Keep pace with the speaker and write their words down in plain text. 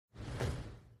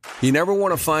You never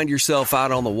want to find yourself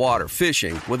out on the water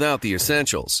fishing without the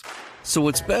essentials. So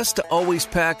it's best to always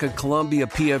pack a Columbia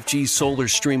PFG Solar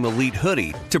Stream Elite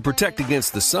hoodie to protect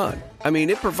against the sun. I mean,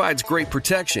 it provides great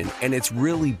protection and it's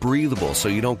really breathable so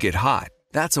you don't get hot.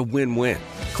 That's a win-win.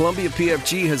 Columbia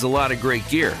PFG has a lot of great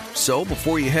gear. So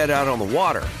before you head out on the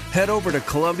water, head over to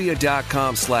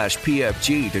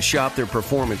Columbia.com/PFG to shop their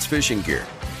performance fishing gear.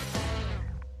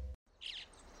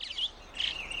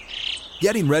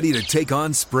 Getting ready to take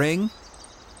on spring?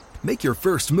 Make your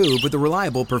first move with the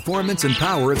reliable performance and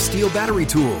power of Steel battery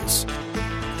tools.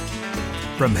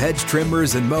 From hedge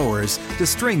trimmers and mowers to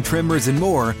string trimmers and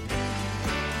more,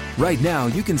 right now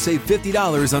you can save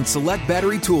 $50 on select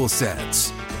battery tool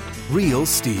sets. Real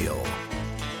Steel.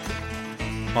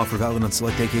 Offer valid on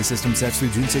select AK system sets through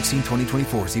June 16,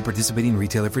 2024. See participating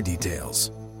retailer for details.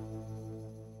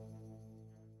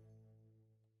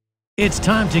 It's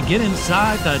time to get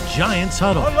inside the Giants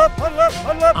huddle.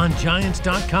 Huddle up. On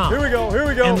Giants.com. Here we go.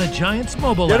 And the Giants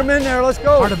mobile Get app. them in there. Let's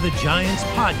go. Part of the Giants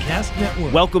Podcast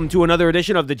Network. Welcome to another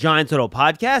edition of the Giants Huddle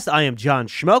Podcast. I am John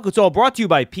Schmelk. It's all brought to you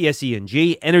by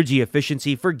PSEG, energy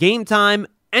efficiency for game time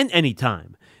and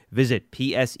anytime. Visit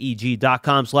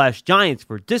PSEG.com/Giants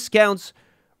for discounts,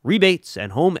 rebates,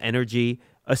 and home energy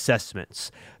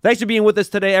assessments. Thanks for being with us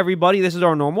today, everybody. This is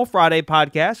our normal Friday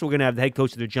podcast. We're going to have the head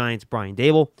coach of the Giants, Brian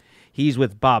Daboll. He's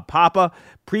with Bob Papa,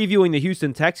 previewing the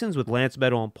Houston Texans with Lance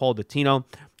Meadow and Paul Dottino.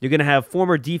 You're going to have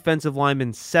former defensive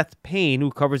lineman Seth Payne, who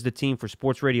covers the team for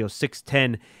Sports Radio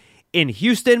 610 in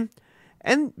Houston.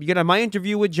 And you're going to have my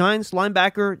interview with Giants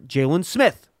linebacker Jaylon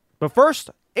Smith. But first,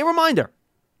 a reminder.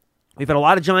 We've had a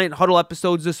lot of Giant Huddle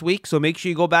episodes this week, so make sure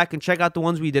you go back and check out the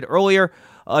ones we did earlier.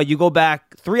 You go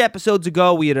back 3 episodes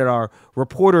ago, we had our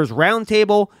Reporters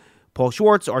Roundtable. Paul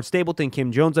Schwartz, Art Stapleton,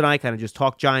 Kim Jones, and I kind of just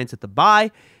talked Giants at the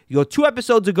bye. You go 2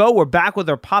 episodes ago, we're back with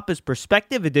our Papa's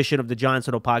Perspective edition of the Giants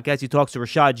Huddle podcast. He talks to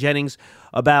Rashad Jennings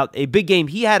about a big game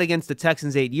he had against the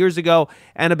Texans 8 years ago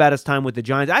and about his time with the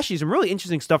Giants. Actually, some really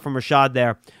interesting stuff from Rashad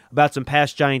there about some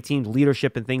past Giant teams,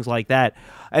 leadership, and things like that.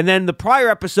 And then the prior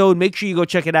episode, make sure you go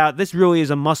check it out. This really is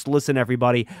a must-listen,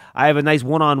 everybody. I have a nice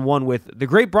one-on-one with the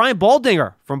great Brian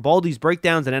Baldinger from Baldy's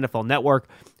Breakdowns and NFL Network,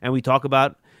 and we talk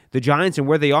about the Giants and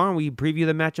where they are, and we preview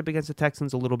the matchup against the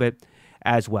Texans a little bit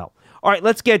as well. All right,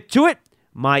 let's get to it.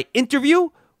 My interview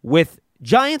with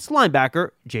Giants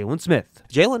linebacker Jaylon Smith.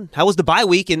 Jaylon, how was the bye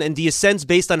week, and do you sense,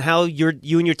 based on how you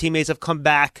and your teammates have come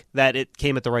back, that it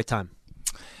came at the right time?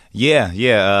 Yeah.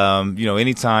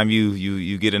 Anytime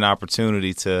you get an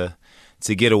opportunity to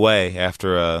get away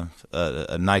after a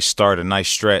nice start, a nice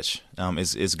stretch,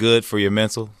 it's good for your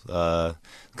mental,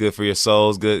 good for your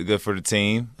souls, good for the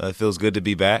team. It feels good to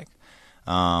be back.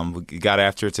 We got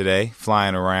after it today,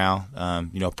 flying around,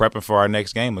 prepping for our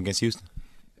next game against Houston.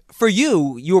 For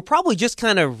you were probably just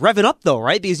kind of revving up, though,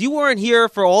 right? Because you weren't here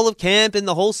for all of camp and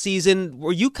the whole season.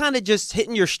 Were you kind of just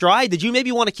hitting your stride? Did you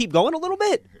maybe want to keep going a little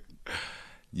bit?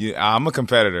 Yeah, I'm a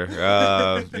competitor,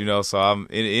 so I'm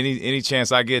any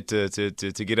chance I get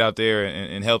to get out there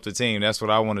and help the team, that's what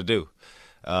I want to do.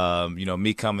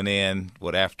 Me coming in,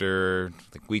 after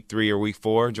week 3 or week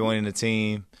 4, joining the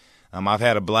team, I've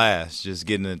had a blast just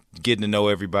getting to know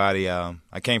everybody. I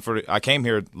came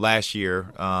here last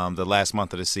year, the last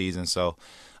month of the season, so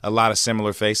a lot of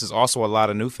similar faces, also a lot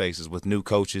of new faces with new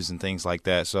coaches and things like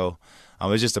that. So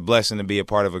it's just a blessing to be a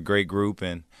part of a great group,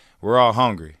 and we're all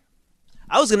hungry.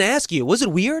 I was going to ask you, was it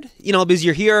weird? Because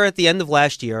you're here at the end of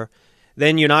last year,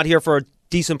 then you're not here for a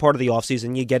decent part of the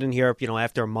offseason. You get in here,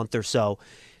 after a month or so.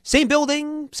 Same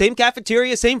building, same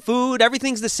cafeteria, same food,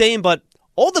 everything's the same, but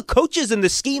all the coaches and the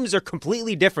schemes are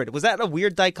completely different. Was that a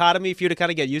weird dichotomy for you to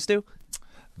kind of get used to?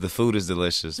 The food is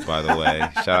delicious, by the way.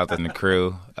 Shout out to the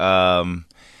crew.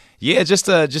 Just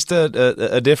a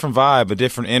different vibe, a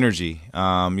different energy.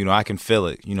 I can feel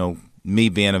it. Me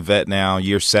being a vet now,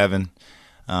 year 7,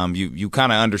 you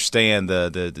kind of understand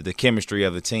the chemistry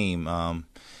of the team,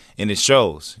 and it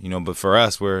shows. But for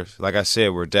us, we're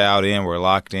dialed in, we're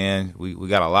locked in. We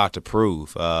got a lot to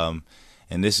prove.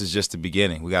 And this is just the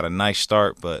beginning. We got a nice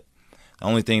start, but the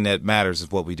only thing that matters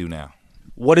is what we do now.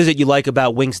 What is it you like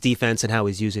about Wink's defense and how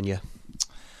he's using you?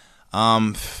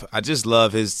 I just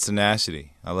love his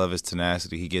tenacity.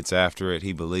 He gets after it.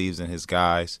 He believes in his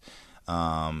guys.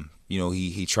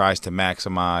 He tries to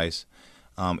maximize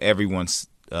everyone's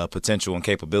potential and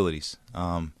capabilities.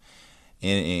 And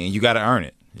you got to earn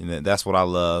it. And that's what I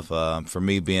love. For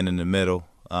me, being in the middle,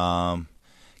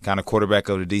 kind of quarterback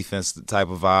of the defense type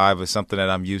of vibe is something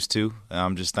that I'm used to. And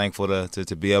I'm just thankful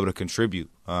to be able to contribute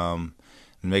and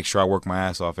make sure I work my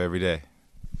ass off every day.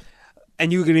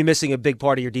 And you're going to be missing a big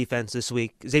part of your defense this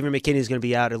week. Xavier McKinney is going to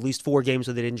be out at least 4 games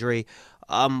with an injury.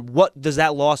 What does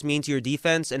that loss mean to your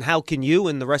defense, and how can you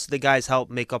and the rest of the guys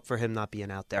help make up for him not being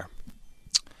out there?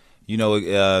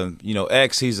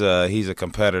 X, he's a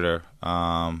competitor.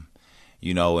 And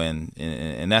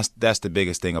that's the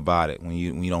biggest thing about it. When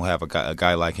you don't have a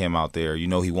guy like him out there,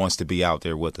 he wants to be out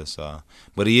there with us.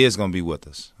 But he is going to be with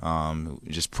us.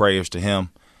 Just prayers to him.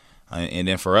 And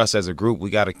then for us as a group, we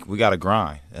gotta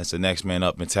grind. That's the next man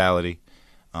up mentality.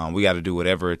 We got to do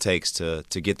whatever it takes to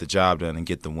get the job done and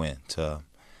get the win.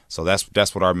 So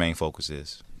that's what our main focus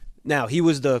is. Now, he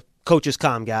was the coach's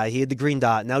comm guy. He had the green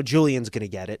dot. Now Julian's going to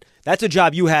get it. That's a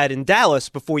job you had in Dallas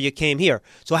before you came here.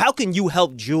 So how can you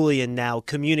help Julian now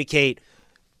communicate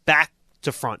back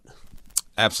to front?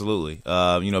 Absolutely.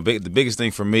 The biggest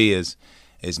thing for me is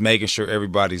making sure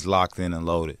everybody's locked in and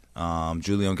loaded.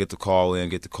 Julian get the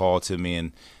call to me,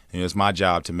 and it's my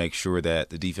job to make sure that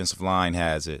the defensive line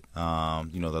has it. The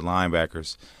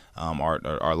linebackers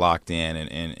are locked in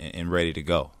and ready to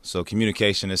go. So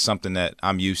communication is something that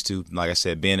I'm used to. Like I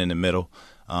said, being in the middle,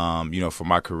 for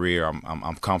my career,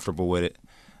 I'm comfortable with it.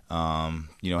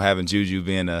 Having Juju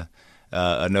being a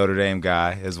Notre Dame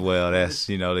guy as well, that's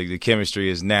the chemistry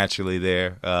is naturally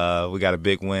there. We got a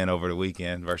big win over the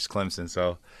weekend versus Clemson,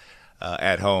 so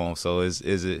at home. So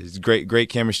it's great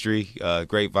chemistry,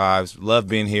 great vibes. Love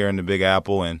being here in the Big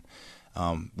Apple, and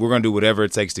we're gonna do whatever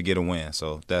it takes to get a win.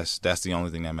 So that's the only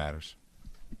thing that matters.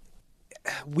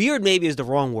 Weird maybe is the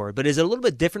wrong word, but is it a little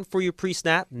bit different for you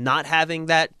pre-snap, not having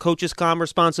that coach's comm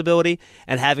responsibility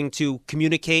and having to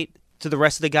communicate to the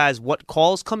rest of the guys what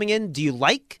calls coming in? Do you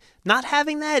like not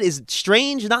having that? Is it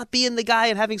strange not being the guy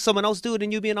and having someone else do it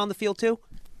and you being on the field too?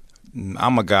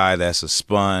 I'm a guy that's a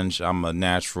sponge. I'm a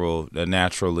natural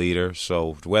leader.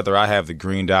 So whether I have the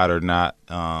green dot or not,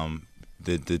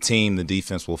 the team, the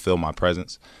defense will feel my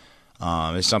presence.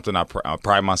 It's something I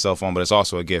pride myself on, but it's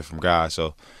also a gift from God.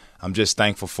 So I'm just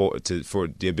thankful for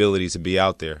the ability to be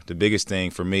out there. The biggest thing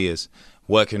for me is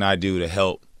what can I do to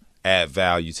help add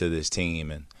value to this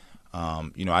team. And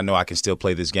I know I can still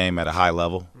play this game at a high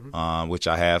level, which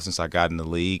I have since I got in the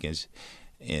league.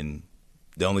 And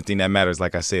the only thing that matters,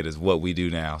 like I said, is what we do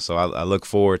now. So I look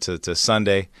forward to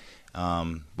Sunday,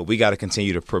 but we got to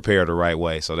continue to prepare the right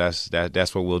way. So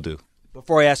that's what we'll do.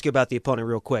 Before I ask you about the opponent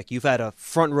real quick, you've had a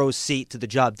front row seat to the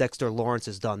job Dexter Lawrence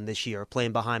has done this year,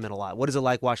 playing behind him a lot. What is it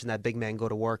like watching that big man go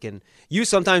to work and you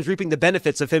sometimes reaping the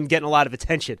benefits of him getting a lot of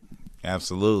attention?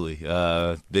 Absolutely.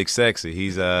 Big Sexy.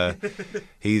 He's a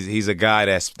guy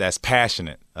that's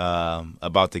passionate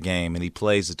about the game, and he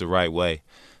plays it the right way.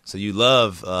 So you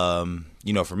love,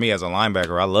 for me as a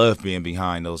linebacker, I love being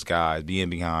behind those guys, being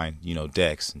behind,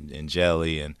 Dex and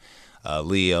Jelly and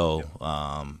Leo,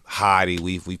 Heidi.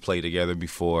 We played together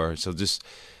before. So just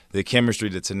the chemistry,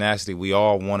 the tenacity, we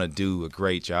all want to do a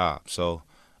great job. So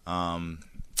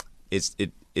it's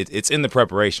in the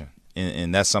preparation.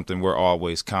 And that's something we're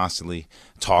always constantly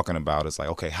talking about. It's like,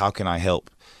 okay, how can I help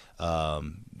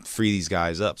free these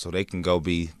guys up so they can go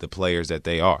be the players that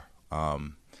they are?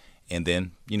 And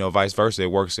then, vice versa. It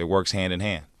works hand in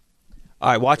hand.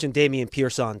 All right, watching Dameon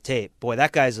Pierce on tape. Boy,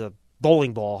 that guy's a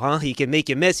bowling ball, huh? He can make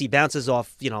you miss. He bounces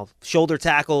off, shoulder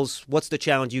tackles. What's the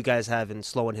challenge you guys have in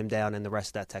slowing him down and the rest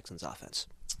of that Texans offense?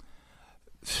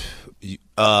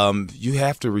 You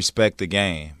have to respect the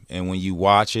game. And when you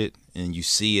watch it and you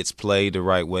see it's played the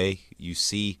right way, you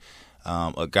see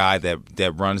a guy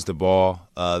that runs the ball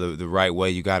the right way,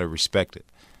 you got to respect it.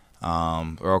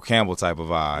 Earl Campbell type of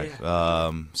vibe.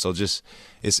 Yeah. So just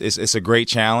it's a great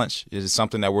challenge. It's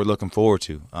something that we're looking forward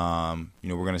to. We're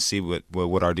going to see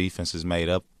what our defense is made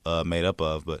up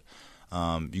of. But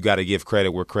you got to give credit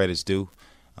where credit's due.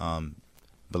 But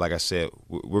like I said,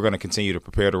 we're going to continue to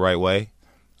prepare the right way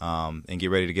and get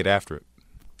ready to get after it.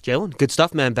 Jalen, good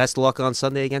stuff, man. Best of luck on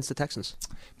Sunday against the Texans.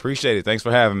 Appreciate it. Thanks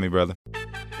for having me, brother.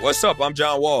 What's up? I'm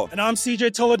John Wall. And I'm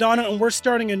CJ Toledano, and we're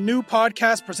starting a new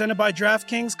podcast presented by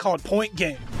DraftKings called Point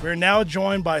Game. We're now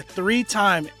joined by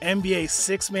 3-time NBA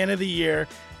Sixth Man of the Year,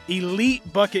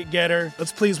 elite bucket getter.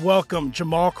 Let's please welcome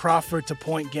Jamal Crawford to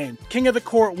Point Game. King of the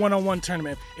Court one-on-one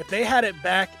tournament. If they had it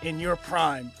back in your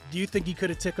prime, do you think you could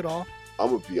have took it all? I'm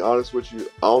going to be honest with you.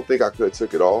 I don't think I could have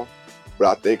took it all, but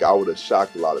I think I would have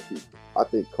shocked a lot of people. I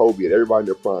think Kobe and everybody in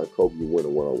their prime, Kobe would win a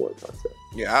one-on-one contest.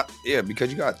 Yeah, because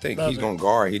you got to think he's going to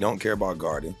guard. He don't care about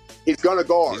guarding. He's going to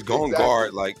guard. He's going to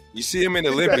guard. Like, you see him in the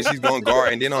Olympics, he's going to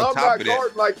guard. And then on top of that. I'm not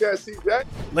guarding like that, CJ.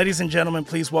 Ladies and gentlemen,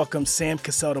 please welcome Sam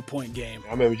Cassell to Point Game.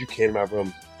 I remember you came out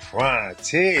from crying,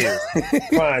 tears.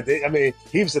 Crying. I mean,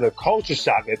 he was in a culture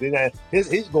shock. And then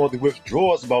he's going through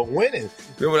withdrawals about winning.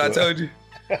 Remember what I told you?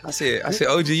 I said,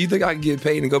 OG, you think I can get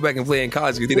paid and go back and play in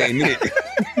college? Because it ain't it.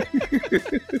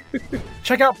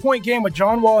 Check out Point Game with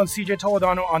John Wall and CJ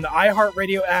Toledano on the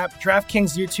iHeartRadio app,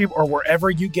 DraftKings YouTube, or wherever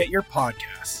you get your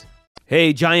podcasts.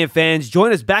 Hey, Giant fans,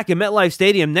 join us back at MetLife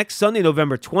Stadium next Sunday,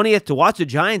 November 20th to watch the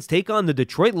Giants take on the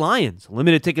Detroit Lions.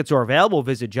 Limited tickets are available.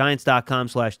 Visit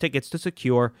Giants.com/tickets to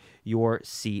secure your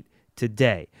seat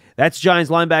today. That's Giants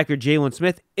linebacker Jaylon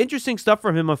Smith. Interesting stuff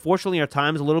from him. Unfortunately, our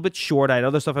time is a little bit short. I had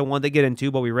other stuff I wanted to get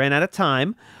into, but we ran out of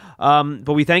time.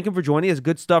 But we thank him for joining us.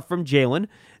 Good stuff from Jaylon.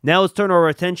 Now let's turn our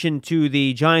attention to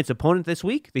the Giants' opponent this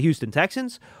week, the Houston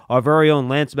Texans. Our very own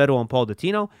Lance Meadow and Paul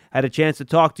Dottino had a chance to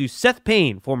talk to Seth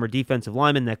Payne, former defensive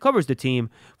lineman that covers the team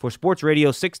for Sports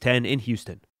Radio 610 in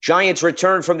Houston. Giants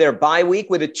return from their bye week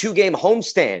with a 2-game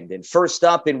homestand. And first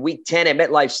up in Week 10 at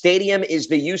MetLife Stadium is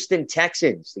the Houston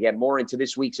Texans. To get more into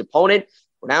this week's opponent,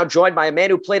 we're now joined by a man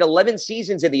who played 11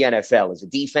 seasons in the NFL as a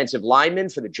defensive lineman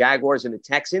for the Jaguars and the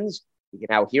Texans. You can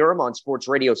now hear him on Sports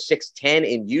Radio 610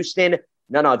 in Houston,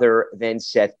 none other than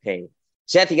Seth Payne.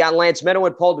 Seth, you got Lance Meadow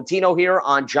and Paul Dottino here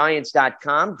on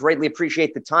Giants.com. Greatly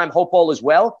appreciate the time. Hope all is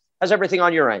well. How's everything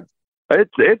on your end?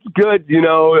 It's good,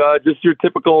 just your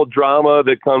typical drama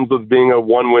that comes with being a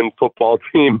one-win football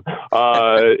team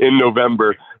in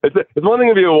November. It's one thing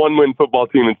to be a one-win football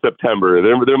team in September.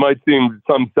 There might seem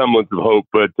some semblance of hope,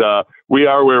 but we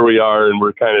are where we are, and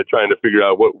we're kind of trying to figure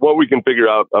out what we can figure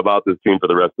out about this team for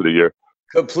the rest of the year.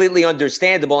 Completely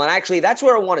understandable. And actually, that's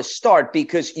where I want to start,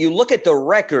 because you look at the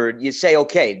record, you say,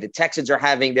 okay, the Texans are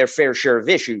having their fair share of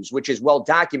issues, which is well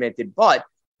documented. But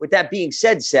with that being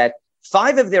said, Seth,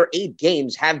 5 of their 8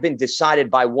 games have been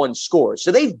decided by one score.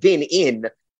 So they've been in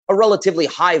a relatively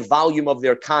high volume of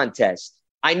their contests.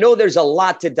 I know there's a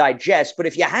lot to digest, but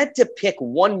if you had to pick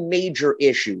one major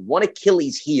issue, one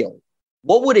Achilles heel,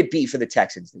 what would it be for the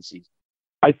Texans this season?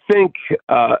 I think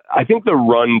the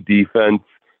run defense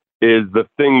is the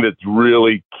thing that's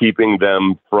really keeping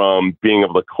them from being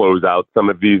able to close out some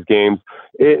of these games.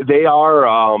 They are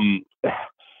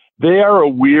a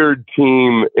weird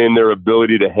team in their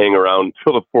ability to hang around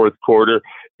until the fourth quarter.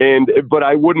 But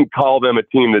I wouldn't call them a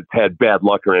team that's had bad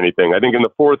luck or anything. I think in the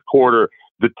fourth quarter,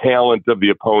 the talent of the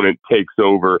opponent takes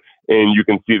over, and you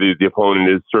can see that the opponent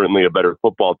is certainly a better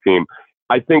football team.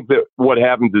 I think that what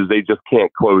happens is they just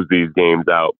can't close these games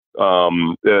out.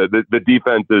 The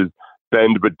defense is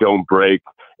bend but don't break,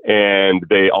 and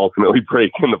they ultimately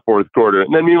break in the fourth quarter.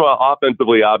 And then meanwhile,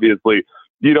 offensively, obviously,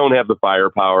 you don't have the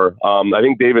firepower. I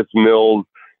think Davis Mills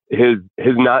has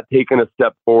not taken a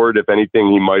step forward. If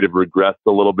anything, he might have regressed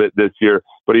a little bit this year,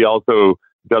 but he also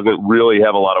doesn't really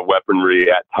have a lot of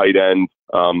weaponry at tight end.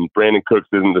 Brandon Cooks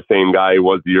isn't the same guy he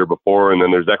was the year before, and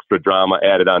then there's extra drama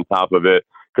added on top of it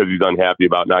because he's unhappy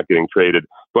about not getting traded.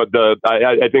 But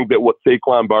I think that what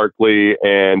Saquon Barkley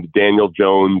and Daniel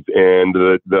Jones and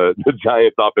the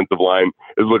Giants offensive line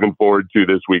is looking forward to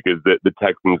this week is that the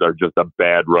Texans are just a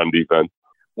bad run defense.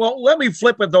 Well, let me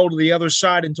flip it, though, to the other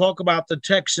side and talk about the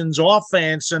Texans'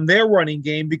 offense and their running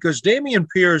game, because Dameon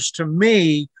Pierce, to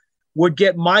me, would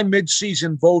get my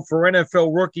midseason vote for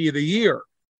NFL Rookie of the Year.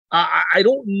 I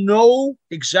don't know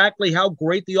exactly how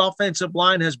great the offensive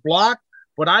line has blocked,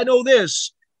 but I know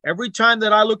this. Every time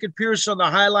that I look at Pierce on the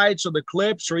highlights or the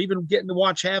clips or even getting to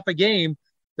watch half a game,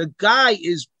 the guy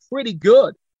is pretty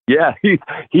good. Yeah, he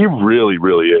really,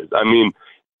 really is. I mean,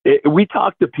 we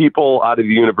talked to people out of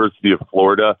the University of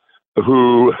Florida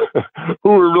who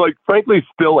were, like, frankly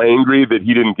still angry that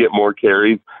he didn't get more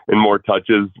carries and more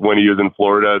touches when he was in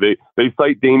Florida. They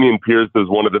cite Dameon Pierce as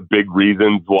one of the big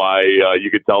reasons why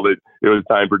you could tell that it was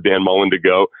time for Dan Mullen to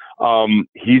go.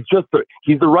 He's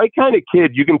the right kind of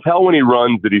kid. You can tell when he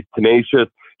runs that he's tenacious.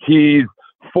 He's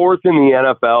 4th in the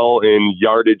NFL in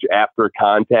yardage after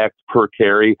contact per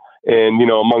carry. And,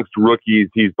 amongst rookies,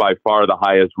 he's by far the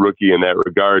highest rookie in that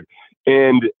regard.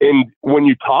 And when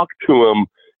you talk to him,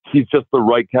 he's just the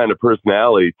right kind of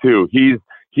personality too. He's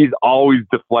always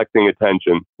deflecting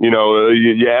attention.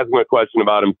 You ask him a question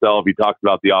about himself, he talks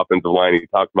about the offensive line, he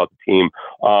talks about the team,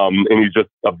 and he's just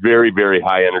a very, very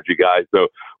high energy guy. So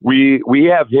we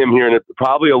have him here, and it's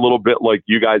probably a little bit like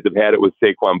you guys have had it with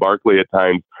Saquon Barkley at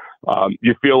times.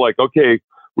 You feel like, okay,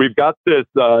 we've got this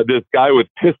guy with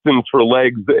pistons for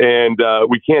legs, and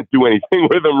we can't do anything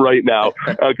with him right now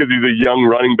because he's a young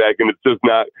running back, and it's just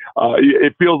not.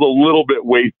 It feels a little bit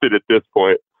wasted at this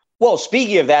point. Well,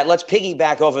 speaking of that, let's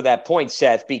piggyback over that point,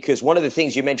 Seth, because one of the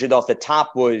things you mentioned off the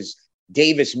top was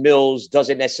Davis Mills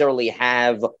doesn't necessarily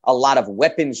have a lot of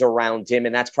weapons around him,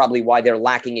 and that's probably why they're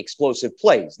lacking explosive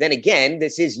plays. Then again,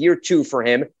 this is year 2 for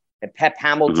him, and Pep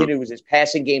Hamilton, who was his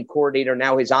passing game coordinator,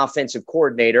 now his offensive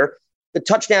coordinator. the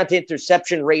touchdown to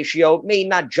interception ratio may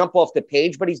not jump off the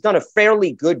page, but he's done a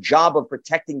fairly good job of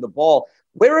protecting the ball.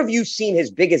 Where have you seen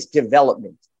his biggest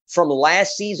development from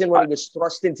last season when he was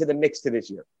thrust into the mix to this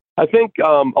year? I think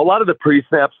a lot of the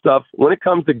pre-snap stuff, when it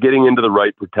comes to getting into the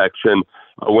right protection,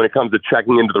 when it comes to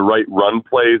checking into the right run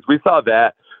plays, we saw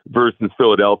that versus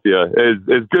Philadelphia.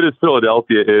 As good as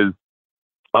Philadelphia is,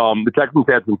 the Texans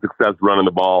had some success running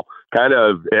the ball kind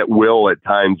of at will at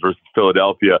times versus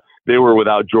Philadelphia. They were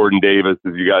without Jordan Davis,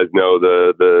 as you guys know,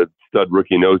 the stud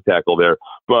rookie nose tackle there.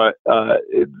 But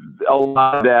a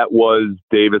lot of that was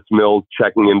Davis Mills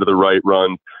checking into the right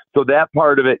runs. So that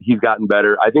part of it, he's gotten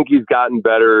better. I think he's gotten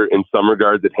better in some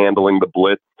regards at handling the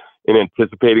blitz and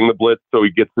anticipating the blitz. So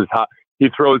he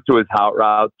throws to his hot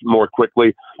routes more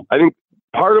quickly. I think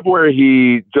part of where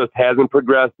he just hasn't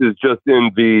progressed is just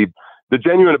in the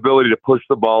genuine ability to push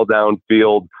the ball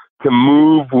downfield, to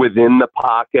move within the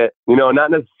pocket,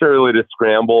 not necessarily to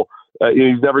scramble.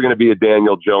 He's never going to be a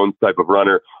Daniel Jones type of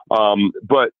runner.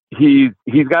 But he's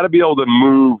got to be able to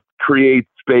move, create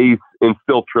space, and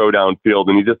still throw downfield.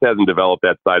 And he just hasn't developed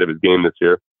that side of his game this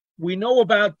year. We know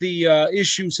about the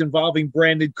issues involving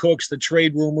Brandon Cooks, the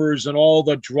trade rumors, and all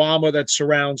the drama that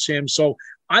surrounds him. So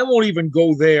I won't even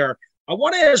go there. I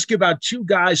want to ask you about two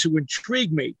guys who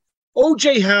intrigue me.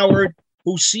 O.J. Howard,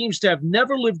 who seems to have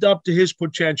never lived up to his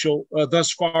potential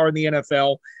thus far in the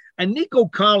NFL, and Nico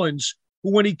Collins,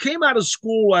 who when he came out of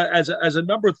school as a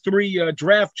number 3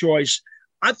 draft choice,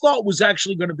 I thought was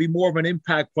actually going to be more of an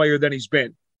impact player than he's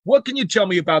been. What can you tell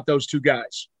me about those two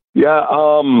guys? Yeah,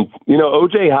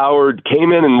 O.J. Howard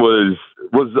came in and was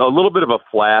a little bit of a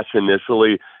flash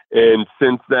initially, and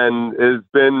since then has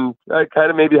been kind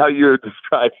of maybe how you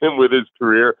describe him with his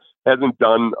career. Hasn't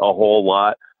done a whole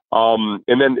lot. And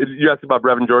then you asked about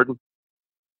Brevin Jordan?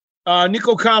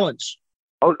 Nico Collins.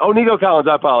 Oh, Nico Collins.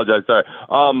 I apologize. Sorry.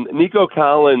 Nico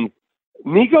Collins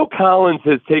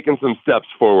has taken some steps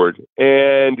forward,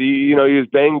 and he was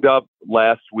banged up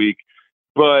last week,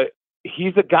 but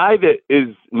he's a guy that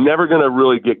is never going to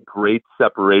really get great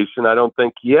separation. I don't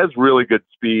think he has really good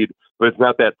speed, but it's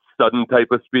not that sudden type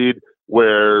of speed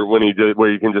where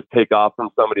you can just take off from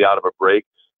somebody out of a break.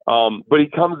 But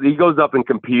he goes up and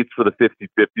competes for the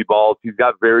 50-50 balls. He's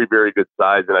got very, very good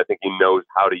size, and I think he knows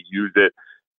how to use it.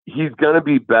 He's going to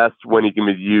be best when he can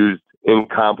be used in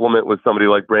complement with somebody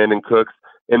like Brandon Cooks.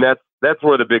 And that's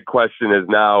where the big question is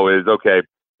now is, okay,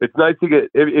 it's nice to get,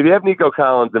 if you have Nico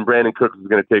Collins, and Brandon Cooks is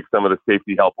going to take some of the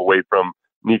safety help away from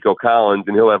Nico Collins,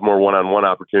 and he'll have more one-on-one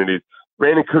opportunities.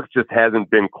 Brandon Cooks just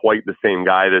hasn't been quite the same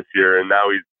guy this year, and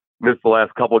now he's missed the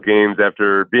last couple of games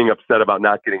after being upset about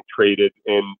not getting traded,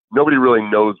 and nobody really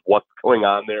knows what's going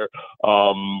on there,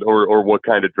 or what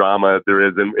kind of drama there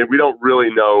is, and we don't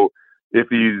really know if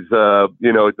he's,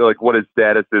 what his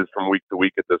status is from week to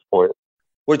week at this point.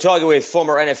 We're talking with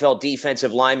former NFL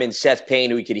defensive lineman Seth Payne,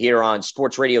 who we could hear on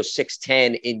Sports Radio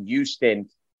 610 in Houston.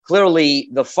 Clearly,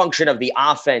 the function of the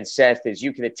offense, Seth, as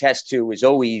you can attest to, is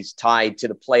always tied to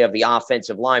the play of the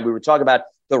offensive line. We were talking about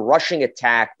the rushing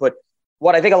attack, but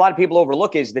what I think a lot of people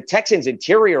overlook is the Texans'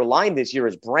 interior line this year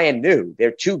is brand new.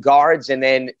 They're 2 guards, and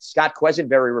then Scott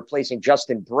Quesenberry replacing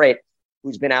Justin Britt,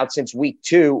 who's been out since week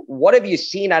 2. What have you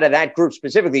seen out of that group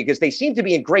specifically? Because they seem to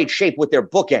be in great shape with their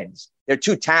bookends. They're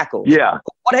 2 tackles. Yeah.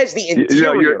 What has the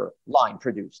interior line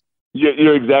produced?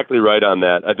 You're exactly right on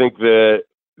that. I think that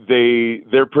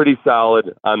they're pretty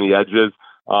solid on the edges.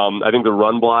 I think the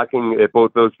run blocking at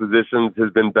both those positions has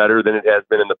been better than it has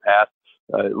been in the past.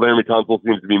 Laramie Tunsil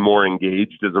seems to be more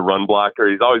engaged as a run blocker.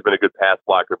 He's always been a good pass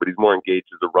blocker, but he's more engaged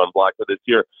as a run blocker this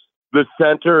year. The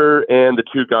center and the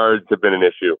 2 guards have been an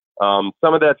issue.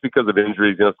 Some of that's because of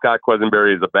injuries. Scott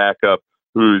Quesenberry is a backup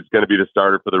who's going to be the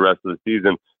starter for the rest of the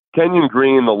season. Kenyon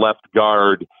Green, the left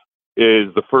guard,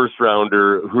 is the first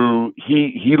rounder who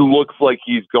he looks like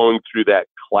he's going through that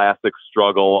classic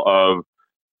struggle of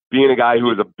being a guy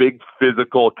who is a big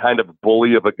physical kind of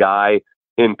bully of a guy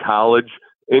in college.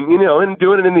 And, and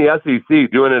doing it in the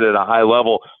SEC, doing it at a high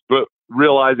level, but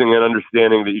realizing and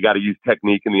understanding that you got to use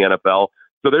technique in the NFL.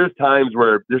 So there's times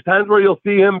where you'll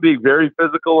see him be very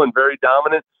physical and very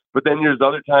dominant, but then there's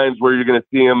other times where you're going to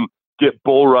see him get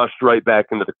bull rushed right back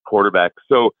into the quarterback.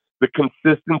 So the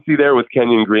consistency there with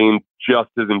Kenyon Green just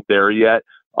isn't there yet.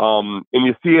 And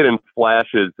you see it in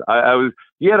flashes.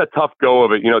 He had a tough go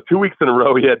of it. 2 weeks in a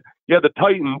row, he had the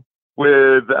Titans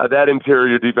with that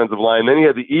interior defensive line. Then he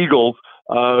had the Eagles,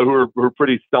 who are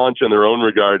pretty staunch in their own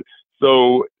regard.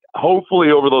 So hopefully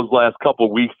over those last couple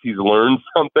of weeks, he's learned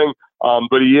something.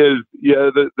 But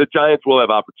the Giants will have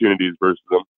opportunities versus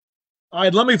them. All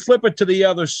right, let me flip it to the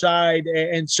other side.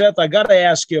 And Seth, I got to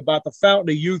ask you about the fountain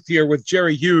of youth here with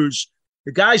Jerry Hughes.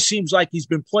 The guy seems like he's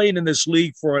been playing in this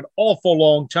league for an awful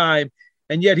long time,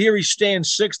 and yet here he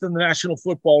stands 6th in the National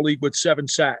Football League with 7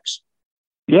 sacks.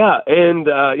 Yeah, and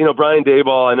Brian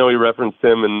Daboll, I know he referenced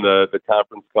him in the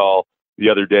conference call the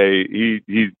other day.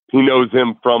 He knows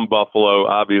him from Buffalo,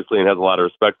 obviously, and has a lot of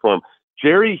respect for him.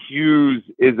 Jerry Hughes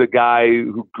is a guy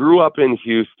who grew up in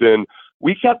Houston.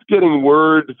 We kept getting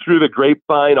word through the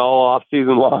grapevine all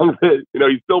offseason long that,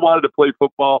 he still wanted to play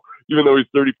football, even though he's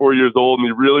 34 years old, and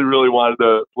he really, really wanted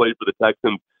to play for the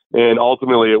Texans. And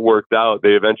ultimately it worked out.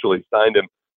 They eventually signed him.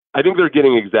 I think they're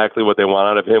getting exactly what they want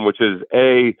out of him, which is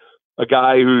a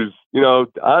guy who's,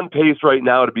 on pace right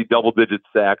now to be double-digit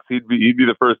sacks. He'd be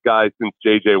the first guy since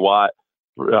J.J. Watt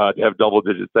to have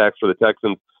double-digit sacks for the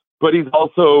Texans. But he's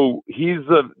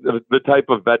the type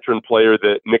of veteran player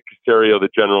that Nick Caserio, the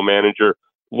general manager,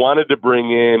 wanted to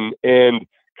bring in and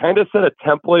kind of set a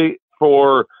template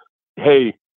for,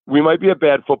 hey, we might be a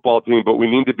bad football team, but we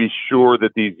need to be sure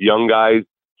that these young guys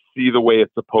see the way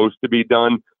it's supposed to be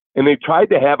done. And they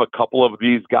tried to have a couple of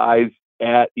these guys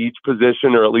at each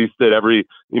position, or at least at every,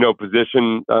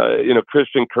 position.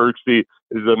 Christian Kirksey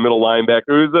is a middle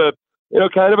linebacker who's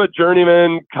kind of a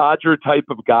journeyman codger type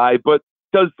of guy, but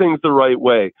does things the right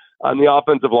way. On the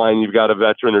offensive line, you've got a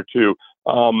veteran or two.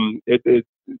 The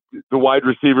wide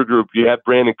receiver group, you have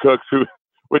Brandon Cooks,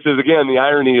 which is, again, the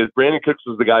irony is Brandon Cooks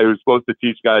was the guy who was supposed to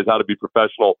teach guys how to be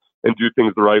professional and do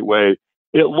things the right way.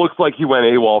 It looks like he went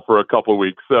AWOL for a couple of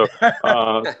weeks. So,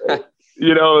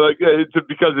 it's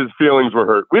because his feelings were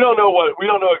hurt. We don't know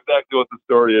exactly what the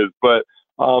story is, but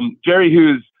Jerry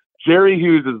Hughes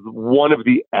is one of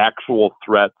the actual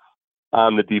threats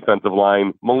on the defensive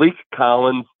line. Malik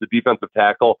Collins, the defensive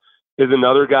tackle, is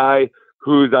another guy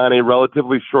who's on a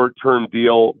relatively short-term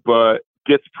deal, but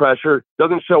gets pressure,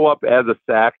 doesn't show up as a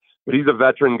sack, but he's a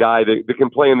veteran guy that can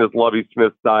play in this Lovie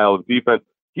Smith style of defense.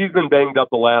 He's been banged up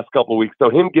the last couple of weeks, so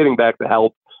him getting back to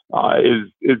health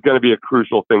is going to be a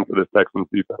crucial thing for this Texans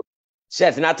defense.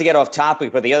 Seth, not to get off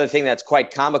topic, but the other thing that's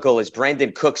quite comical is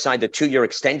Brandon Cook signed a 2-year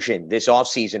extension this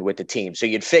offseason with the team. So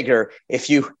you'd figure if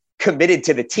you committed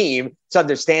to the team, it's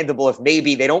understandable if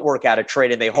maybe they don't work out a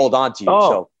trade and they hold on to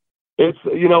you. It's,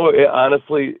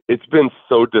 honestly, it's been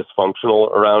so dysfunctional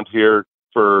around here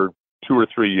for 2 or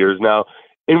 3 years now.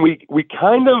 And we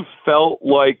kind of felt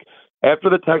like after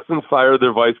the Texans fired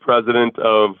their vice president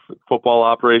of football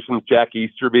operations, Jack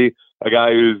Easterby, a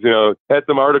guy who's, had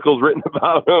some articles written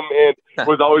about him and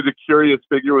was always a curious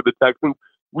figure with the Texans,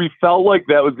 we felt like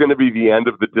that was going to be the end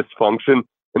of the dysfunction.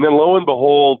 And then lo and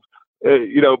behold,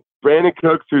 Brandon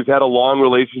Cooks, who's had a long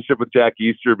relationship with Jack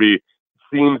Easterby,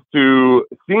 seems to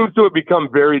have become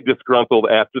very disgruntled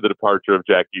after the departure of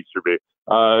Jack Easterby.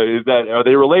 Are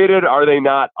they related? Are they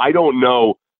not? I don't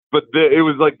know. But it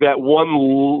was like that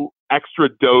one extra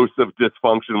dose of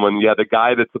dysfunction when, the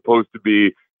guy that's supposed to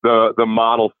be the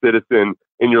model citizen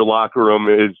in your locker room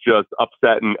is just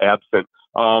upset and absent.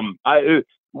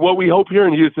 What we hope here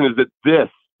in Houston is that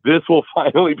this will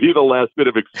finally be the last bit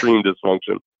of extreme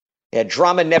dysfunction. Yeah,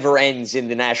 drama never ends in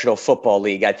the National Football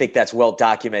League. I think that's well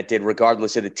documented,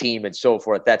 regardless of the team and so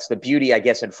forth. That's the beauty, I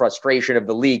guess, and frustration of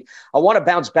the league. I want to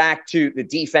bounce back to the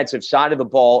defensive side of the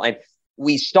ball. And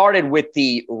we started with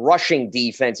the rushing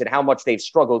defense and how much they've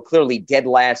struggled. Clearly dead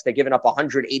last. They've given up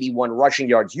 181 rushing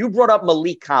yards. You brought up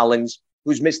Malik Collins,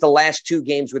 who's missed the last 2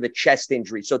 games with a chest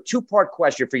injury. So 2-part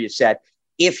question for you, Seth.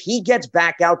 If he gets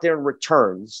back out there and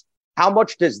returns, how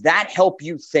much does that help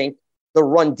you think the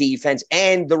run defense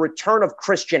and the return of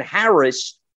Christian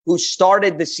Harris, who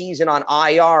started the season on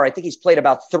IR? I think he's played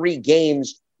about 3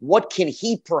 games. What can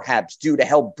he perhaps do to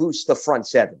help boost the front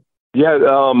seven?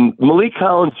 Yeah, Malik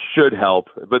Collins should help,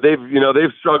 but they've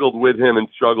struggled with him and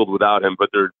struggled without him, but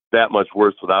they're that much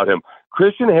worse without him.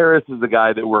 Christian Harris is the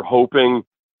guy that we're hoping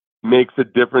makes a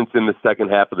difference in the second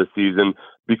half of the season,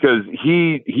 because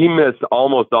he missed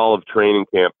almost all of training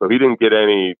camp, so he didn't get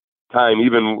any time,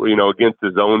 even against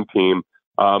his own team,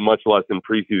 much less in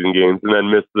preseason games, and then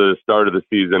missed the start of the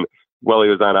season while he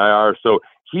was on IR. So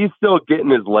he's still getting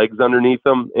his legs underneath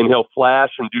him, and he'll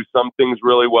flash and do some things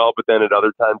really well, but then at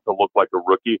other times he'll look like a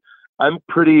rookie. I'm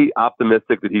pretty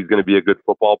optimistic that he's going to be a good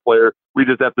football player. We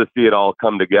just have to see it all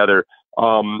come together.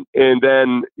 And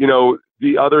then,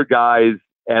 the other guys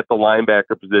at the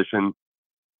linebacker position,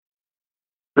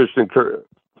 Christian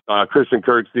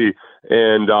Kirksey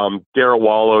and Garrett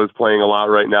Wallow is playing a lot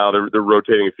right now. They're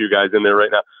rotating a few guys in there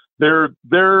right now.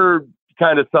 They're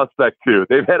kind of suspect too.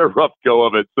 They've had a rough go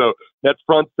of it. So that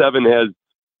front seven has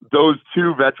those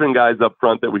 2 veteran guys up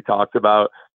front that we talked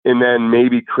about, and then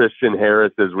maybe Christian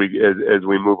Harris as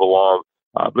we move along.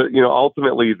 But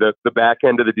ultimately the back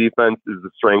end of the defense is the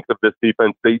strength of this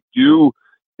defense. They do,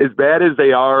 as bad as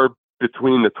they are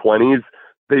between the 20s,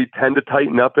 they tend to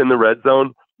tighten up in the red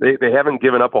zone. They haven't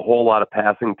given up a whole lot of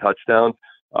passing touchdowns.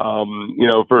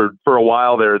 For a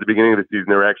while there at the beginning of the season,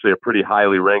 they were actually a pretty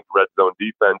highly ranked red zone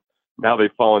defense. Now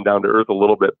they've fallen down to earth a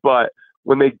little bit. But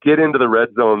when they get into the red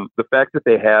zone, the fact that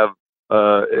they have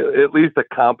at least a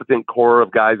competent core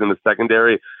of guys in the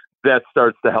secondary, that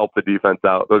starts to help the defense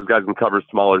out. Those guys can cover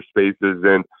smaller spaces,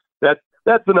 and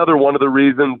that's another one of the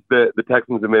reasons that the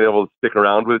Texans have been able to stick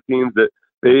around with teams, that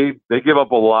they give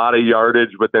up a lot of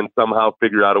yardage, but then somehow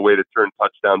figure out a way to turn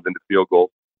touchdowns into field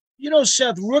goals.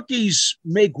 Seth, rookies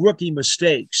make rookie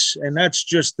mistakes, and that's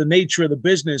just the nature of the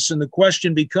business. And the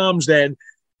question becomes then,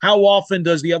 how often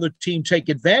does the other team take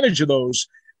advantage of those?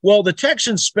 Well, the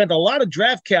Texans spent a lot of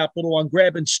draft capital on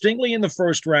grabbing Stingley in the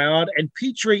first round and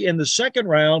Petrie in the second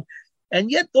round,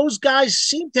 and yet those guys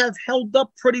seem to have held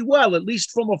up pretty well, at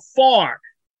least from afar.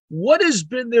 What has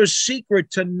been their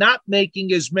secret to not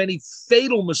making as many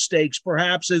fatal mistakes,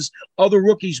 perhaps, as other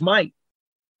rookies might?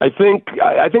 I think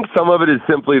some of it is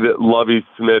simply that Lovie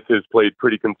Smith has played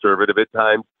pretty conservative at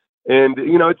times. And,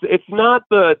 it's not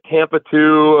the Tampa 2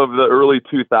 of the early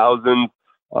 2000s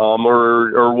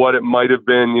or what it might have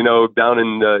been, down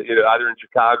in either in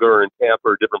Chicago or in Tampa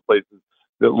or different places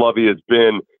that Lovie has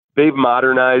been. They've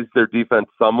modernized their defense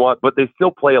somewhat, but they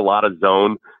still play a lot of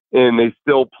zone, and they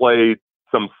still play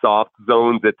some soft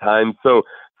zones at times. So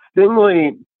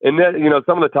Stingley, and that,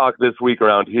 some of the talk this week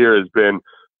around here has been,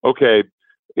 okay,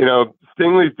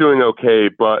 Stingley's doing okay,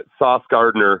 but Sauce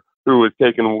Gardner, who was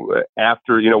taken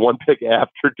after, one pick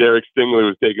after Derek Stingley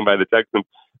was taken by the Texans,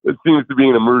 it seems to be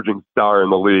an emerging star in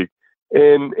the league.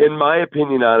 And my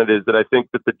opinion on it is that I think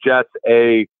that the Jets,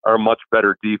 A, are a much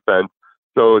better defense.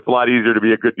 So it's a lot easier to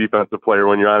be a good defensive player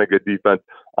when you're on a good defense.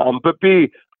 But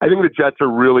B, I think the Jets are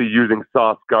really using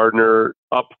Sauce Gardner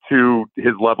up to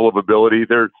his level of ability.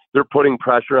 They're putting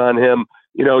pressure on him.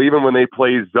 Even when they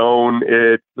play zone,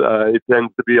 it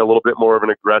tends to be a little bit more of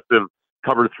an aggressive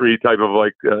cover three type of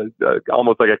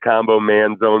almost like a combo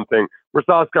man zone thing, where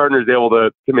Sauce Gardner is able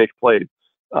to make plays.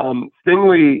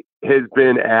 Stingley has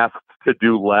been asked to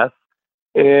do less.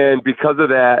 And because of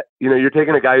that, you're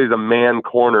taking a guy who's a man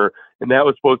corner, and that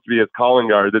was supposed to be his calling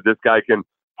card, that this guy can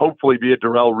hopefully be a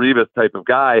Darrelle Revis type of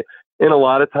guy. And a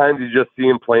lot of times you just see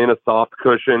him playing a soft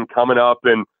cushion, coming up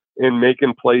and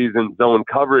making plays in zone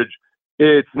coverage.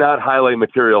 It's not highlight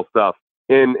material stuff.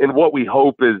 And what we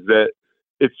hope is that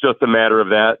it's just a matter of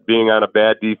that being on a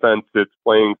bad defense that's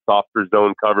playing softer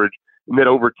zone coverage, and that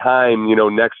over time,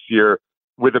 next year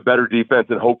with a better defense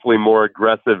and hopefully more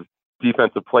aggressive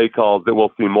defensive play calls, that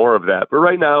we'll see more of that. But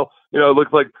right now, it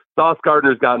looks like Sauce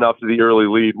Gardner's gotten off to the early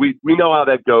lead. We know how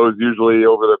that goes usually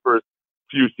over the first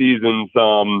few seasons.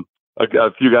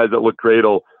 A few guys that look great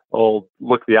will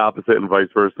look the opposite and vice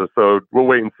versa. So we'll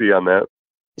wait and see on that.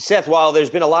 Seth, while there's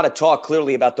been a lot of talk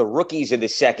clearly about the rookies in the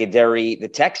secondary, the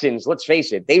Texans, let's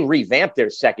face it, they revamped their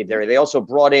secondary. They also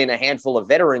brought in a handful of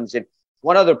veterans. And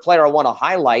one other player I want to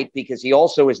highlight, because he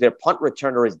also is their punt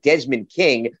returner, is Desmond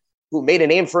King, who made a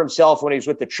name for himself when he was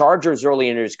with the Chargers early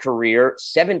in his career.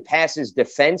 7 passes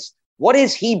defense. What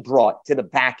has he brought to the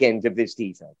back end of this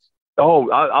defense? Oh,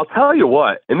 I'll tell you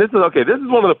what, and this is okay. This is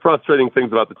one of the frustrating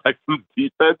things about the Texans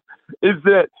defense, is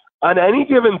that on any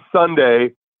given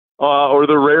Sunday or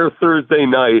the rare Thursday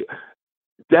night,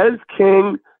 Des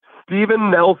King, Steven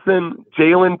Nelson,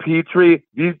 Jalen Petrie,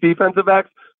 these defensive backs,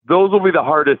 those will be the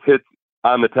hardest hits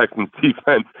on the Texans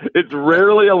defense. It's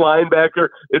rarely a linebacker.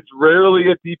 It's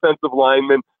rarely a defensive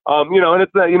lineman. And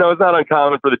it's not, it's not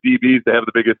uncommon for the DBs to have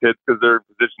the biggest hits because they're in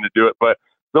position to do it. But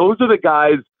those are the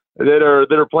guys that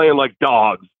are playing like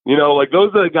dogs.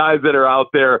 Those are the guys that are out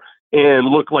there and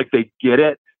look like they get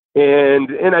it.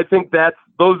 And I think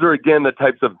those are, again, the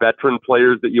types of veteran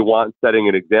players that you want setting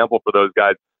an example for those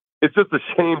guys. It's just a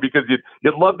shame because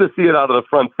you'd love to see it out of the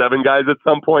front 7 guys at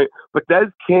some point. But Des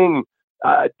King,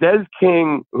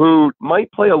 who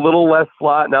might play a little less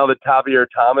slot now that Tavierre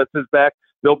Thomas is back,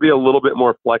 they'll be a little bit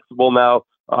more flexible now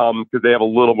because they have a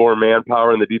little more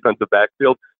manpower in the defensive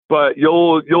backfield. But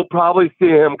you'll probably see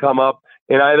him come up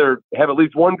and either have at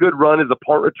least one good run as a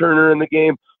punt returner in the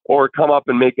game or come up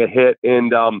and make a hit.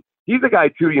 And he's a guy,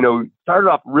 too, started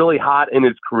off really hot in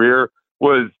his career,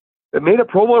 made a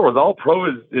Pro Bowl, was all pro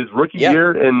his rookie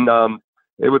year, and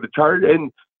with the Chargers,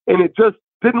 and it just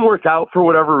didn't work out for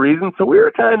whatever reason. So we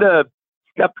were kind of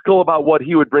skeptical about what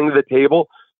he would bring to the table.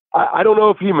 I don't know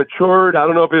if he matured. I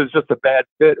don't know if it was just a bad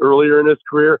fit earlier in his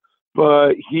career,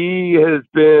 but he has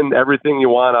been everything you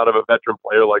want out of a veteran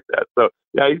player like that. So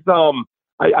yeah, he's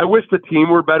I wish the team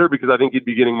were better because I think he'd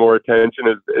be getting more attention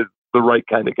as the right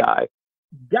kind of guy.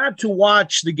 got to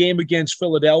watch the game against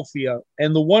Philadelphia,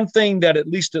 and the one thing that at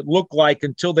least it looked like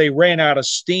until they ran out of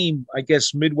steam, I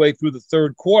guess midway through the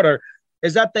third quarter,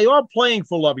 is that they are playing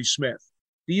for Lovie Smith.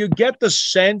 Do you get the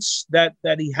sense that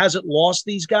he hasn't lost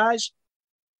these guys?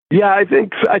 Yeah, I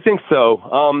think so.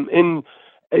 And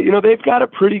they've got a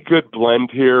pretty good blend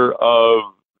here of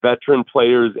veteran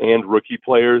players and rookie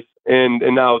players, and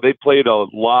now they played a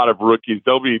lot of rookies.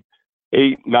 There'll be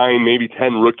 8, 9, maybe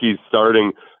 10 rookies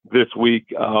starting this week,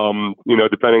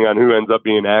 depending on who ends up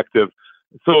being active.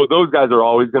 So those guys are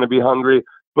always going to be hungry.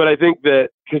 But I think that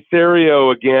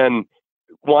Caserio, again,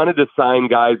 wanted to sign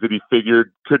guys that he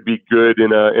figured could be good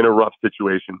in a rough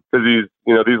situation. Because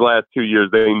these last 2 years,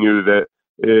 they knew that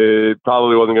it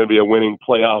probably wasn't going to be a winning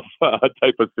playoff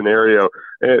type of scenario.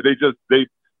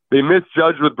 They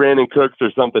misjudged with Brandon Cooks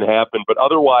or something happened. But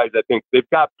otherwise, I think they've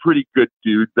got pretty good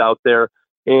dudes out there.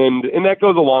 And that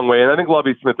goes a long way. And I think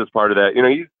Lovie Smith is part of that.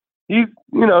 He's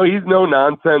no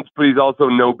nonsense, but he's also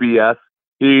no BS.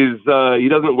 He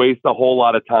doesn't waste a whole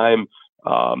lot of time.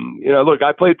 Look,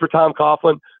 I played for Tom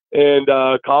Coughlin, and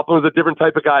Coughlin was a different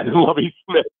type of guy than Lovie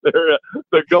Smith.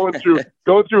 They're going through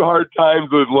hard times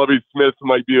with Lovie Smith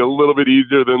might be a little bit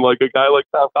easier than like a guy like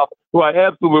Tom Coughlin, who I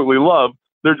absolutely love.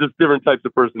 They're just different types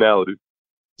of personalities.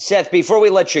 Seth, before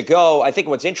we let you go, I think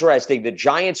what's interesting, the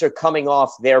Giants are coming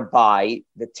off their bye.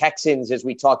 The Texans, as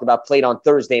we talked about, played on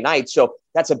Thursday night. So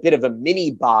that's a bit of a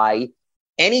mini bye.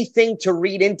 Anything to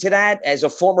read into that as a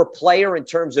former player in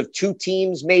terms of two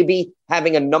teams maybe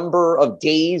having a number of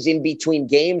days in between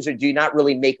games, or do you not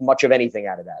really make much of anything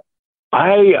out of that?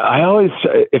 I always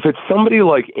say, if it's somebody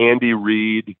like Andy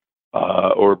Reid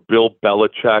or Bill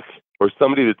Belichick or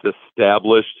somebody that's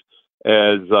established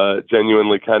as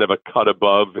genuinely kind of a cut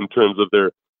above in terms of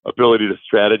their ability to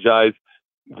strategize,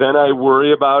 then I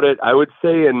worry about it. I would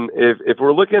say, and if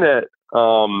we're looking at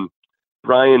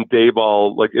Brian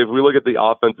Daboll, like if we look at the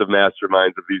offensive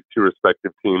masterminds of these two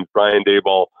respective teams, Brian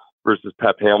Daboll versus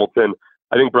Pep Hamilton,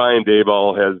 I think Brian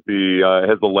Daboll has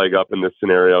the leg up in this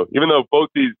scenario. Even though both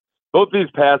these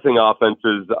passing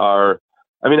offenses are,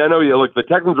 I know the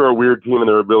Texans are a weird team in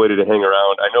their ability to hang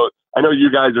around. I know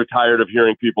you guys are tired of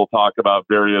hearing people talk about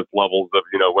various levels of,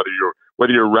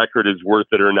 whether your record is worth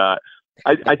it or not.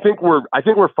 I think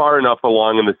we're far enough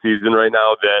along in the season right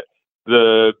now that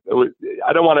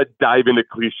I don't want to dive into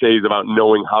cliches about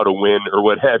knowing how to win or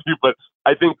what have you, but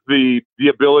I think the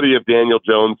ability of Daniel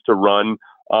Jones to run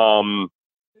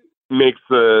makes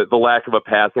the lack of a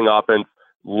passing offense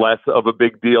less of a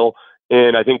big deal.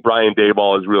 And I think Brian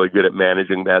Daboll is really good at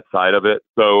managing that side of it.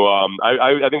 So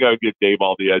I think I would give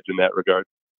Daboll the edge in that regard.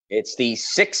 It's the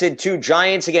 6-2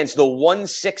 Giants against the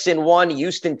 1-6-1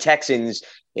 Houston Texans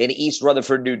in East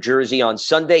Rutherford, New Jersey on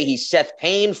Sunday. He's Seth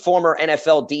Payne, former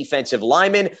NFL defensive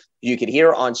lineman. You can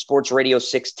hear on Sports Radio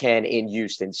 610 in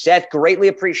Houston. Seth, greatly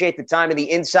appreciate the time and the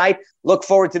insight. Look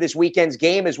forward to this weekend's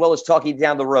game as well as talking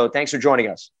down the road. Thanks for joining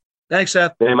us. Thanks,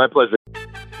 Seth. Hey, my pleasure.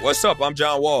 What's up? I'm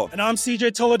John Wall. And I'm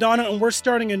CJ Toledano, and we're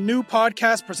starting a new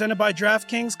podcast presented by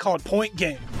DraftKings called Point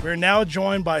Game. We're now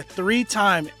joined by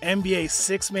 3-time NBA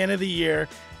Sixth Man of the Year,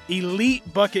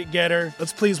 elite bucket getter.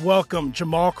 Let's please welcome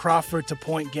Jamal Crawford to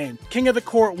Point Game. King of the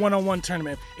Court one-on-one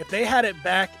tournament. If they had it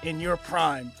back in your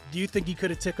prime, do you think you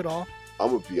could have took it all? I'm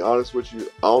going to be honest with you.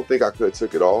 I don't think I could have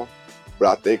took it all, but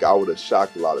I think I would have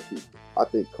shocked a lot of people. I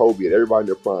think Kobe and everybody in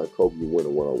their prime, Kobe would win a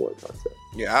one-on-one contest.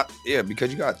 Yeah, because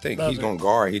you got to think, he's going to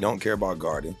guard. He don't care about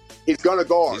guarding. He's going to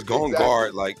guard. He's going to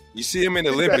guard. Like, you see him in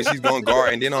the Olympics, he's going to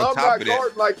guard. And then on top of that. I'm not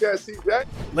guarding like that, see that?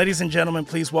 Ladies and gentlemen,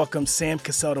 please welcome Sam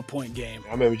Cassell to Point Game.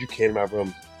 I remember you came in my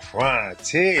room crying,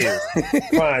 tears,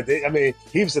 crying.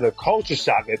 He was in a culture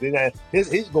shock. And then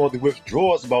he's going through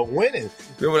withdrawals about winning.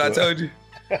 Remember what I told you?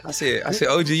 I said,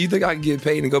 OG, you think I can get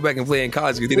paid and go back and play in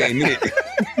college because it ain't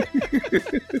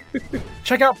it?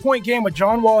 Check out Point Game with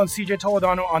John Wall and CJ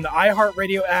Toledano on the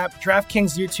iHeartRadio app,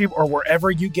 DraftKings YouTube, or wherever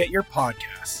you get your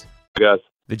podcasts. Yes.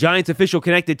 The Giants' official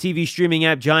connected TV streaming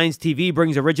app, Giants TV,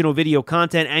 brings original video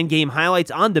content and game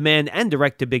highlights on demand and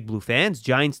direct to Big Blue fans.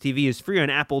 Giants TV is free on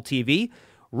Apple TV,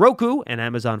 Roku, and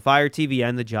Amazon Fire TV,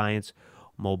 and the Giants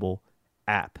mobile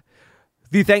app.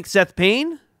 We thank Seth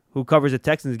Payne, who covers the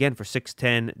Texans again for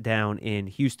 610 down in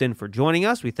Houston, for joining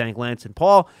us. We thank Lance and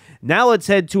Paul. Now let's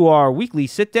head to our weekly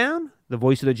sit-down. The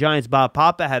voice of the Giants, Bob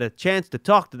Papa, had a chance to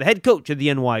talk to the head coach of the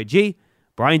NYG,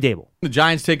 Brian Daboll. The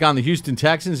Giants take on the Houston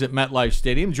Texans at MetLife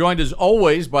Stadium, joined as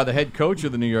always by the head coach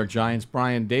of the New York Giants,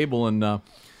 Brian Daboll. And,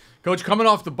 Coach, coming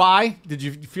off the bye, did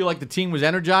you feel like the team was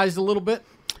energized a little bit?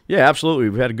 Yeah, absolutely.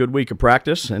 We've had a good week of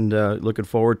practice and looking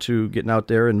forward to getting out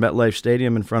there in MetLife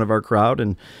Stadium in front of our crowd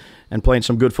and and playing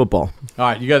some good football. All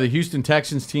right, you got the Houston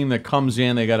Texans team that comes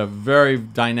in. They got a very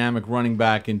dynamic running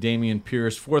back in Dameon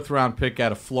Pierce, 4th-round pick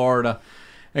out of Florida.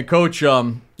 And, Coach,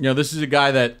 this is a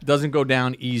guy that doesn't go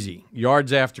down easy.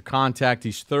 Yards after contact,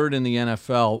 he's 3rd in the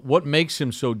NFL. What makes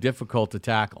him so difficult to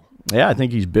tackle? Yeah, I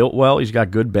think he's built well. He's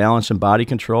got good balance and body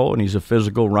control, and he's a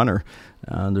physical runner.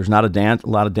 There's not a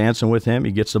lot of dancing with him.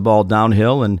 He gets the ball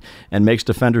downhill and makes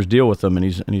defenders deal with him, and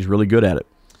he's really good at it.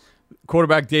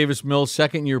 Quarterback Davis Mills,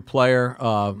 2nd-year player.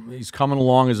 He's coming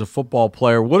along as a football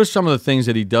player. What are some of the things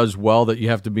that he does well that you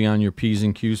have to be on your P's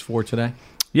and Q's for today?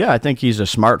 Yeah, I think he's a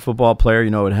smart football player.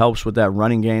 It helps with that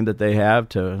running game that they have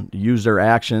to use their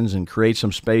actions and create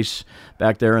some space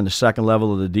back there in the second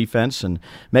level of the defense, and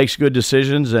makes good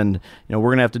decisions. And, we're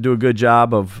going to have to do a good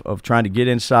job of trying to get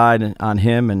inside on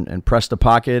him and press the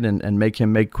pocket and make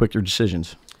him make quicker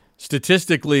decisions.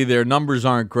 Statistically, their numbers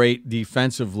aren't great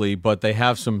defensively, but they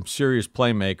have some serious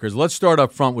playmakers. Let's start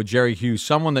up front with Jerry Hughes,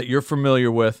 someone that you're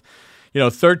familiar with.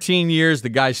 13 years, the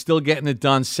guy's still getting it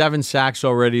done, 7 sacks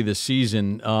already this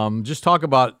season. Just talk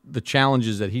about the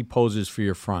challenges that he poses for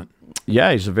your front.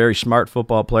 Yeah, he's a very smart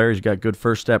football player. He's got good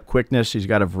first-step quickness. He's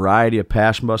got a variety of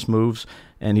pass-bust moves,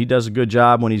 and he does a good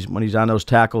job when he's on those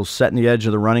tackles, setting the edge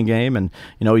of the running game. And,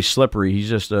 he's slippery. He's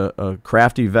just a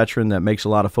crafty veteran that makes a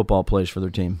lot of football plays for their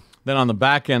team. Then on the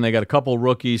back end, they got a couple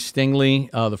rookies, Stingley,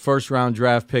 the 1st-round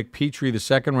draft pick, Petrie, the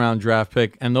 2nd-round draft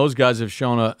pick, and those guys have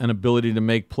shown an ability to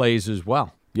make plays as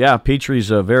well. Yeah,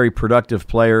 Petrie's a very productive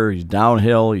player. He's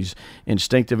downhill. He's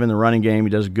instinctive in the running game.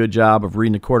 He does a good job of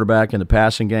reading the quarterback in the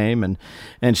passing game. And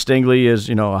Stingley is,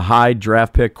 a high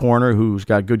draft pick corner who's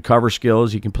got good cover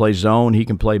skills. He can play zone. He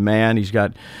can play man. He's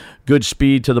got good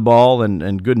speed to the ball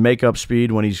and good makeup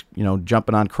speed when he's,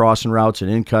 jumping on crossing routes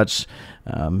and in cuts.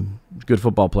 Good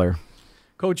football player.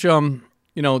 Coach,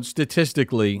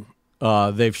 statistically,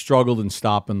 they've struggled in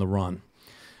stopping the run.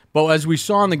 But as we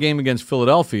saw in the game against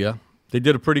Philadelphia, they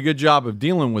did a pretty good job of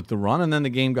dealing with the run, and then the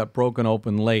game got broken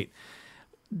open late.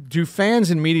 Do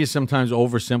fans and media sometimes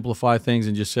oversimplify things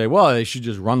and just say, well, they should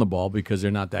just run the ball because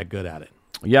they're not that good at it?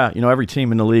 Yeah, every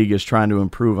team in the league is trying to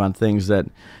improve on things that,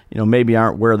 maybe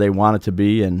aren't where they want it to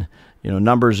be. And,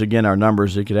 numbers, again, are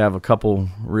numbers. They could have a couple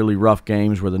really rough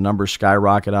games where the numbers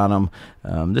skyrocket on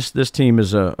them. This team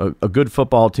is a good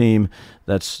football team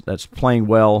that's playing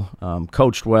well,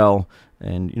 coached well,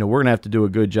 and, we're going to have to do a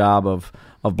good job of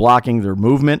blocking their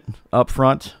movement up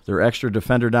front, their extra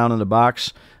defender down in the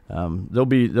box. They'll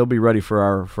be ready for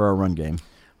our run game.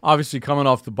 Obviously, coming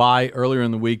off the bye earlier in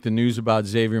the week, the news about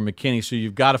Xavier McKinney, so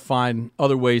you've got to find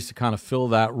other ways to kind of fill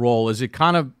that role. Is it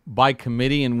kind of by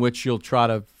committee in which you'll try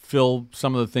to fill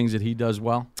some of the things that he does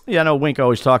well? Yeah, I know Wink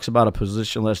always talks about a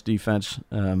positionless defense.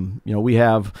 We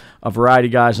have a variety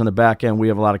of guys on the back end we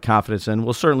have a lot of confidence in.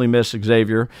 We'll certainly miss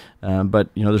Xavier, but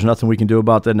there's nothing we can do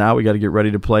about that now. We got to get ready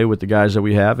to play with the guys that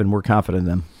we have, and we're confident in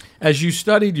them. As you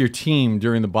studied your team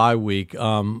during the bye week,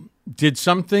 did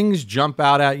some things jump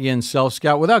out at you in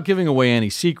self-scout without giving away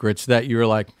any secrets that you were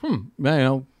like,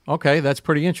 okay, that's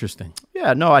pretty interesting?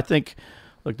 Yeah, no, I think –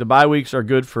 look, the bye weeks are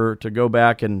good to go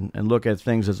back and look at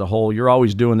things as a whole. You're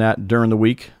always doing that during the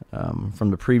week, from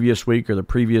the previous week or the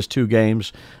previous 2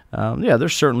 games.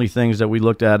 There's certainly things that we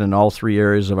looked at in all 3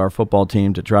 areas of our football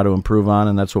team to try to improve on,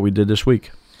 and that's what we did this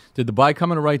week. Did the bye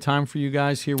come at the right time for you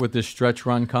guys here with this stretch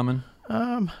run coming?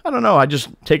 I don't know. I just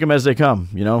take them as they come,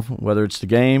 whether it's the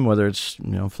game, whether it's,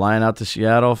 flying out to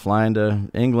Seattle, flying to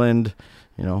England,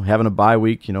 having a bye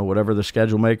week, whatever the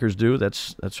schedule makers do,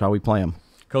 that's how we play them.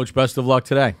 Coach, best of luck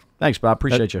today. Thanks, Bob.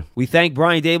 Appreciate you. We thank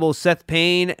Brian Daboll, Seth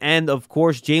Payne, and, of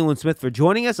course, Jalen Smith for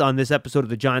joining us on this episode of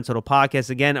the Giants Huddle Podcast.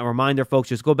 Again, a reminder, folks,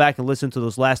 just go back and listen to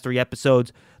those last 3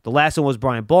 episodes. The last one was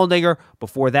Brian Baldinger.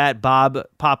 Before that, Bob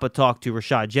Papa talked to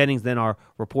Rashad Jennings, then our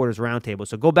Reporters Roundtable.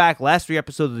 So go back, last 3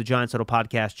 episodes of the Giants Huddle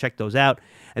Podcast, check those out.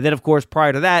 And then, of course,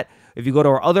 prior to that, if you go to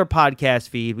our other podcast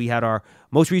feed, we had our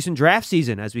most recent draft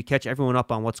season as we catch everyone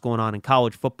up on what's going on in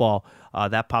college football.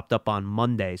 That popped up on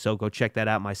Monday. So go check that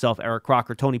out. Myself, Eric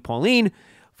Crocker, Tony Pauline.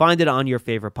 Find it on your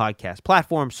favorite podcast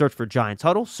platform. Search for Giants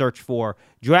Huddle. Search for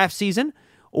draft season.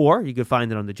 Or you can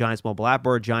find it on the Giants mobile app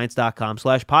or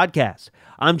giants.com/podcast.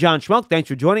 I'm John Schmuck. Thanks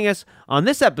for joining us on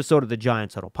this episode of the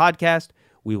Giants Huddle Podcast.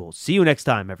 We will see you next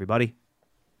time, everybody.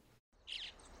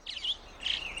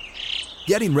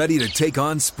 Getting ready to take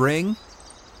on spring?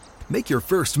 Make your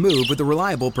first move with the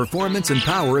reliable performance and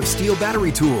power of Steel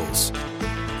battery tools.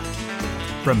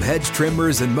 From hedge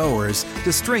trimmers and mowers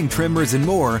to string trimmers and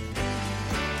more,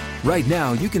 right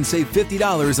now you can save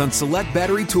 $50 on select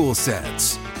battery tool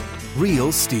sets.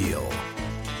 Real Steel.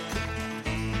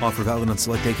 Offer valid on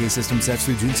select AK system sets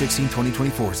through June 16,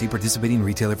 2024. See participating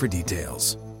retailer for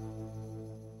details.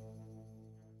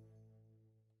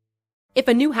 If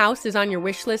a new house is on your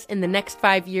wish list in the next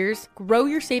 5 years, grow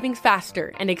your savings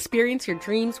faster and experience your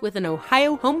dreams with an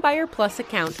Ohio Homebuyer Plus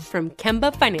account from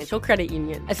Kemba Financial Credit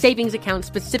Union. A savings account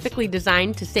specifically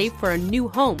designed to save for a new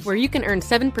home where you can earn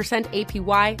 7%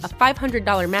 APY, a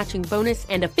 $500 matching bonus,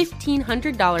 and a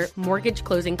 $1,500 mortgage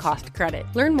closing cost credit.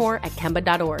 Learn more at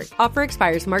Kemba.org. Offer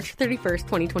expires March 31st,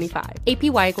 2025.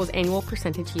 APY equals annual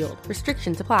percentage yield.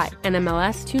 Restrictions apply.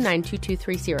 NMLS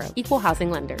 292230. Equal housing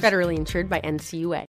lender. Federally insured by NCUA.